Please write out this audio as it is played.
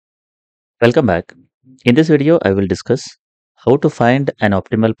Welcome back. In this video, I will discuss how to find an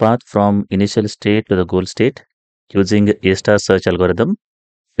optimal path from initial state to the goal state using A-star search algorithm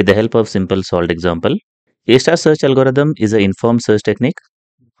with the help of simple solved example. A-star search algorithm is an informed search technique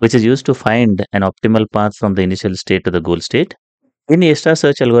which is used to find an optimal path from the initial state to the goal state. In A-star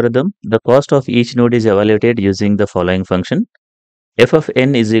search algorithm, the cost of each node is evaluated using the following function. F of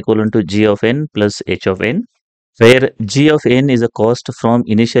n is equal to g of n plus h of n, where g of n is a cost from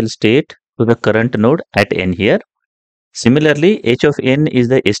initial state to the current node at n here. Similarly, h of n is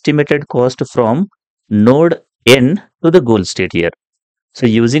the estimated cost from node n to the goal state here. So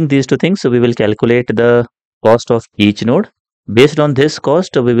using these two things, we will calculate the cost of each node. Based on this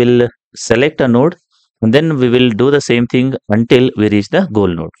cost, we will select a node and then we will do the same thing until we reach the goal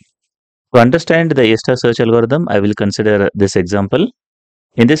node. To understand the A-star search algorithm, I will consider this example.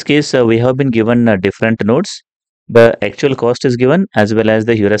 In this case, we have been given different nodes. The actual cost is given as well as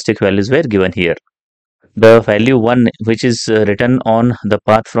the heuristic values were given here. The value 1, which is written on the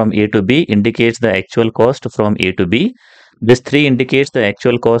path from A to B, indicates the actual cost from A to B. This 3 indicates the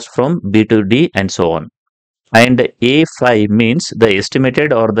actual cost from B to D and so on. And A5 means the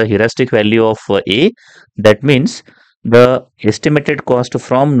estimated or the heuristic value of A. That means the estimated cost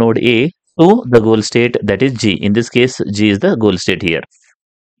from node A to the goal state, that is G. In this case, G is the goal state here.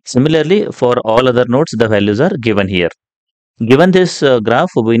 Similarly, for all other nodes, the values are given here. Given this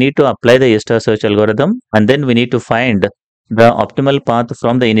graph, we need to apply the A-star search algorithm and then we need to find the optimal path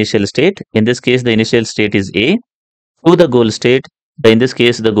from the initial state. In this case, the initial state is A to the goal state. In this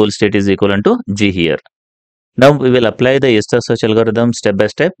case, the goal state is equivalent to G here. Now we will apply the A-star search algorithm step by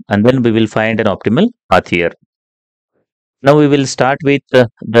step and then we will find an optimal path here. Now we will start with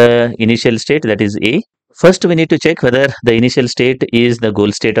the initial state, that is A. First, we need to check whether the initial state is the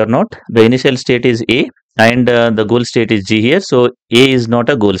goal state or not. The initial state is A and the goal state is G here. So A is not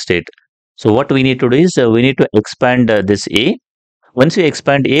a goal state. So what we need to do is we need to expand this A. Once we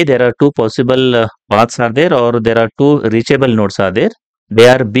expand A, there are two possible paths are there, or there are two reachable nodes are there. They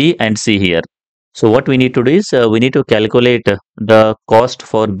are B and C here. So what we need to do is we need to calculate the cost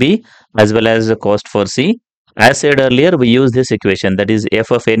for B as well as the cost for C. As said earlier, we use this equation, that is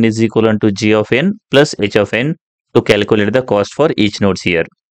f of n is equal to g of n plus h of n, to calculate the cost for each nodes here.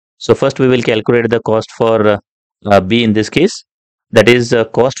 So first we will calculate the cost for B in this case. That is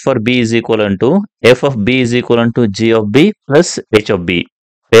cost for B is equal to f of B is equal to g of B plus h of B,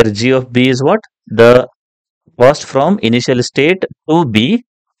 where g of B is what? The cost from initial state to B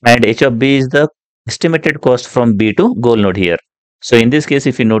and h of B is the estimated cost from B to goal node here. So in this case,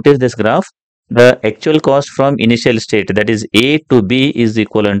 if you notice this graph, the actual cost from initial state, that is A to B, is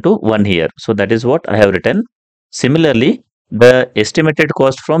equal to 1 here. So that is what I have written. Similarly, the estimated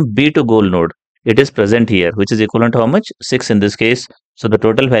cost from B to goal node, it is present here, which is equivalent to how much? 6 in this case. So the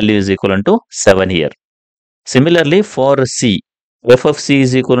total value is equivalent to 7 here. Similarly, for C, f of C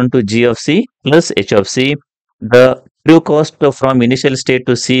is equal to g of C plus h of C. The true cost from initial state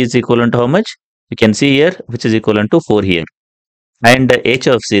to C is equivalent to how much? You can see here, which is equivalent to 4 here. And h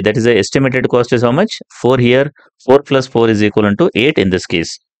of C, that is the estimated cost, is how much? 4 here. 4 plus 4 is equivalent to 8 in this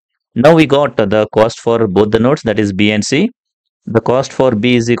case. Now we got the cost for both the nodes, that is B and C. The cost for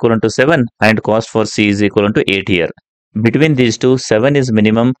B is equivalent to 7 and cost for C is equivalent to 8 here. Between these two, 7 is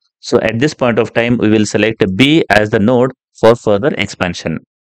minimum. So at this point of time, we will select B as the node for further expansion.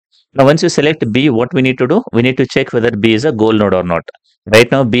 Now once you select B, what we need to do? We need to check whether B is a goal node or not.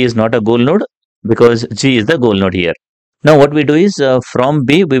 Right now, B is not a goal node because G is the goal node here. Now what we do is from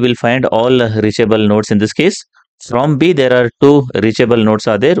B, we will find all reachable nodes in this case. From B, there are two reachable nodes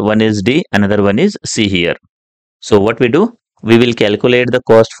are there. One is D, another one is C here. So what we do? We will calculate the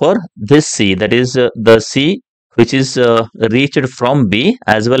cost for this C, that is the C which is reached from B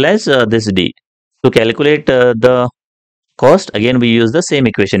as well as this D. To calculate the cost, again we use the same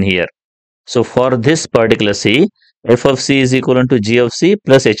equation here. So for this particular C, f of C is equal to g of C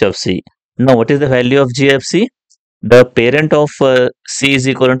plus h of C. Now what is the value of g of C? The parent of C is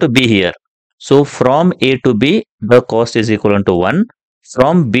equal to B here. So from A to B, the cost is equal to 1.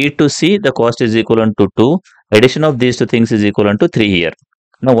 From B to C, the cost is equal to 2. Addition of these two things is equal to 3 here.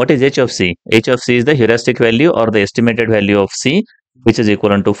 Now what is h of C? H of C is the heuristic value or the estimated value of C, which is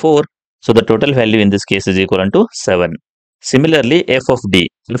equal to 4. So the total value in this case is equal to 7. Similarly, f of D.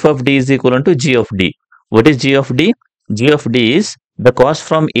 F of D is equal to g of D. What is g of D? G of D is the cost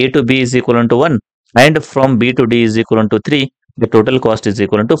from A to B is equal to 1. And from B to D is equal to 3, the total cost is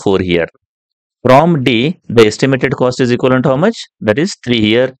equal to 4 here. From D, the estimated cost is equal to how much? That is 3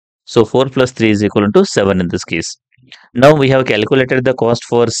 here. So 4 plus 3 is equal to 7 in this case. Now we have calculated the cost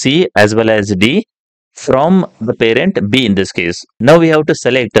for C as well as D. from the parent B in this case. Now we have to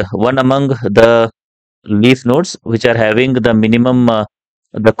select one among the leaf nodes which are having the minimum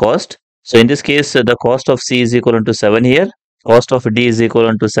the cost. So in this case, the cost of C is equal to 7 here, cost of D is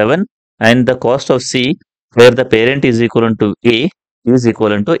equal to 7, and the cost of C where the parent is equal to A is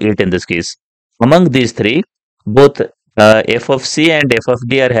equal to 8 in this case. Among these three, both f of C and f of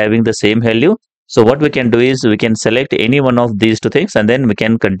D are having the same value. So what we can do is we can select any one of these two things and then we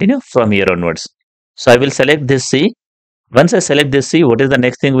can continue from here onwards. So I will select this C. Once I select this C, what is the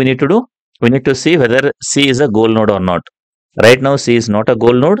next thing we need to do? We need to see whether C is a goal node or not. Right now C is not a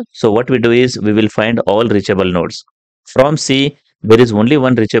goal node. So what we do is we will find all reachable nodes. From C, there is only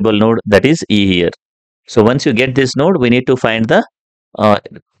one reachable node, that is E here. So once you get this node, we need to find the uh,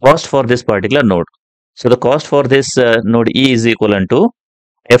 cost for this particular node. So the cost for this node E is equal to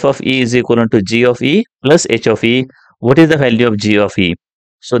f of E is equal to g of E plus h of E. What is the value of g of E?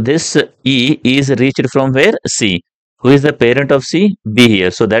 So this E is reached from where? C. Who is the parent of C? B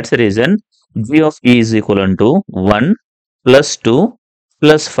here. So that's the reason g of E is equal to 1 plus 2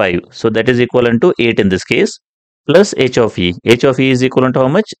 plus 5. So that is equal to 8 in this case, plus h of E. H of E is equal to how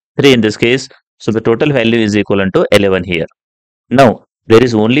much? 3 in this case. So the total value is equal to 11 here. Now, there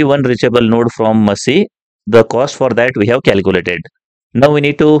is only one reachable node from C. The cost for that we have calculated. Now we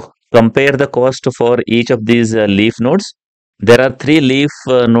need to compare the cost for each of these leaf nodes. There are three leaf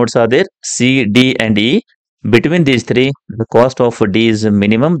nodes are there, C, D and E. Between these three, the cost of D is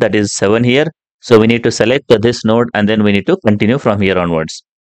minimum, that is 7 here. So we need to select this node and then we need to continue from here onwards.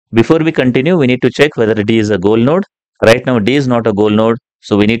 Before we continue, we need to check whether D is a goal node. Right now D is not a goal node.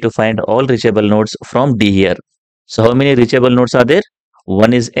 So we need to find all reachable nodes from D here. So how many reachable nodes are there?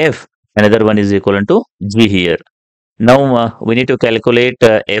 One is F, another one is equal to G here. Now we need to calculate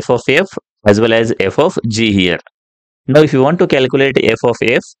f of f as well as f of g here. Now if you want to calculate f of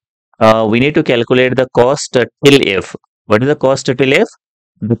f, we need to calculate the cost till f. What is the cost till f?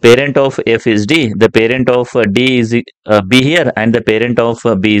 The parent of f is D, the parent of D is B here, and the parent of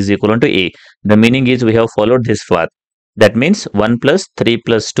B is equal to A. The meaning is we have followed this path. That means 1 plus 3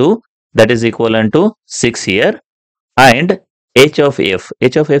 plus 2, that is equal to 6 here, and h of f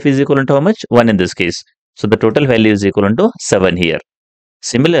is equal to how much? 1 in this case. So the total value is equal to 7 here.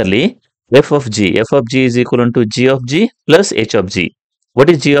 Similarly, f of g is equal to g of g plus h of g. What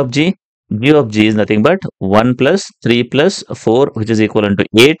is g of g? G of g is nothing but 1 plus 3 plus 4, which is equal to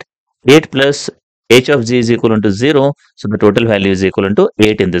 8. 8 plus h of g is equal to 0. So the total value is equal to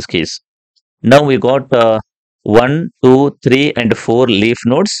 8 in this case. Now we got 1, 2, 3 and 4 leaf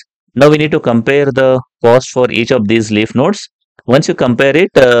nodes. Now we need to compare the cost for each of these leaf nodes. Once you compare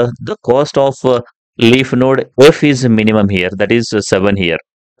it, the cost of leaf node F is minimum here, that is 7 here.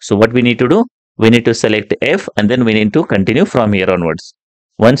 So what we need to do? We need to select F and then we need to continue from here onwards.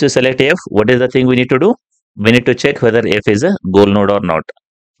 Once you select F, what is the thing we need to do? We need to check whether F is a goal node or not.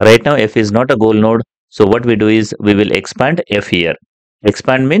 Right now F is not a goal node. So what we do is we will expand F here.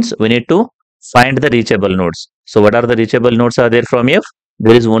 Expand means we need to find the reachable nodes. So what are the reachable nodes are there from F?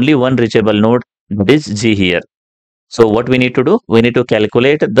 There is only one reachable node, that is G here. So what we need to do? We need to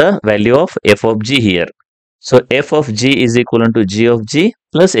calculate the value of f of g here. So f of g is equal to g of g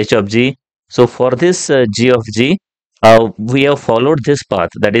plus h of g. So for this g of g, we have followed this path,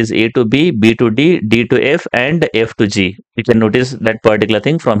 that is A to B, B to D, D to F and F to G. You can notice that particular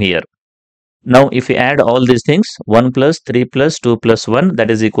thing from here. Now if we add all these things, 1 plus 3 plus 2 plus 1, that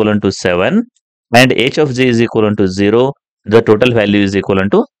is equal to 7, and h of g is equal to 0. The total value is equal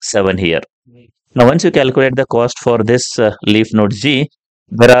to 7 here. Now once you calculate the cost for this leaf node G,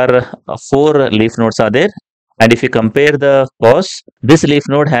 there are 4 leaf nodes are there, and if you compare the cost, this leaf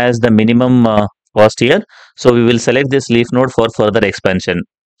node has the minimum cost here. So we will select this leaf node for further expansion.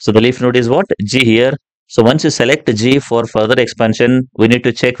 So the leaf node is what? G here. So once you select G for further expansion, we need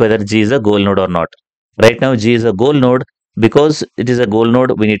to check whether G is a goal node or not. Right now G is a goal node. Because it is a goal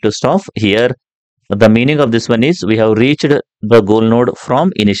node, we need to stop here. The meaning of this one is we have reached the goal node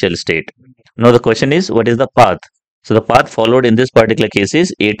from initial state. Now the question is, what is the path? So the path followed in this particular case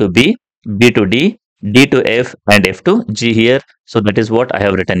is A to B, B to D, D to F and F to G here. So that is what I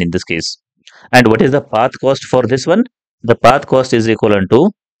have written in this case. And what is the path cost for this one? The path cost is equal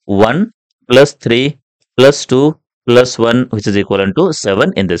to 1 plus 3 plus 2 plus 1, which is equal to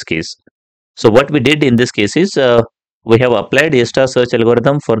 7 in this case. So what we did in this case is we have applied A star search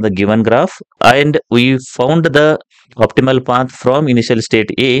algorithm for the given graph and we found the optimal path from initial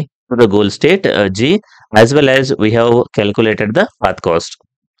state A to the goal state G, as well as we have calculated the path cost.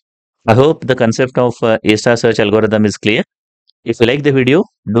 I hope the concept of A star search algorithm is clear. If you like the video,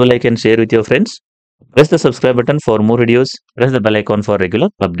 do like and share with your friends. Press the subscribe button for more videos. Press the bell icon for regular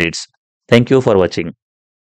updates. Thank you for watching.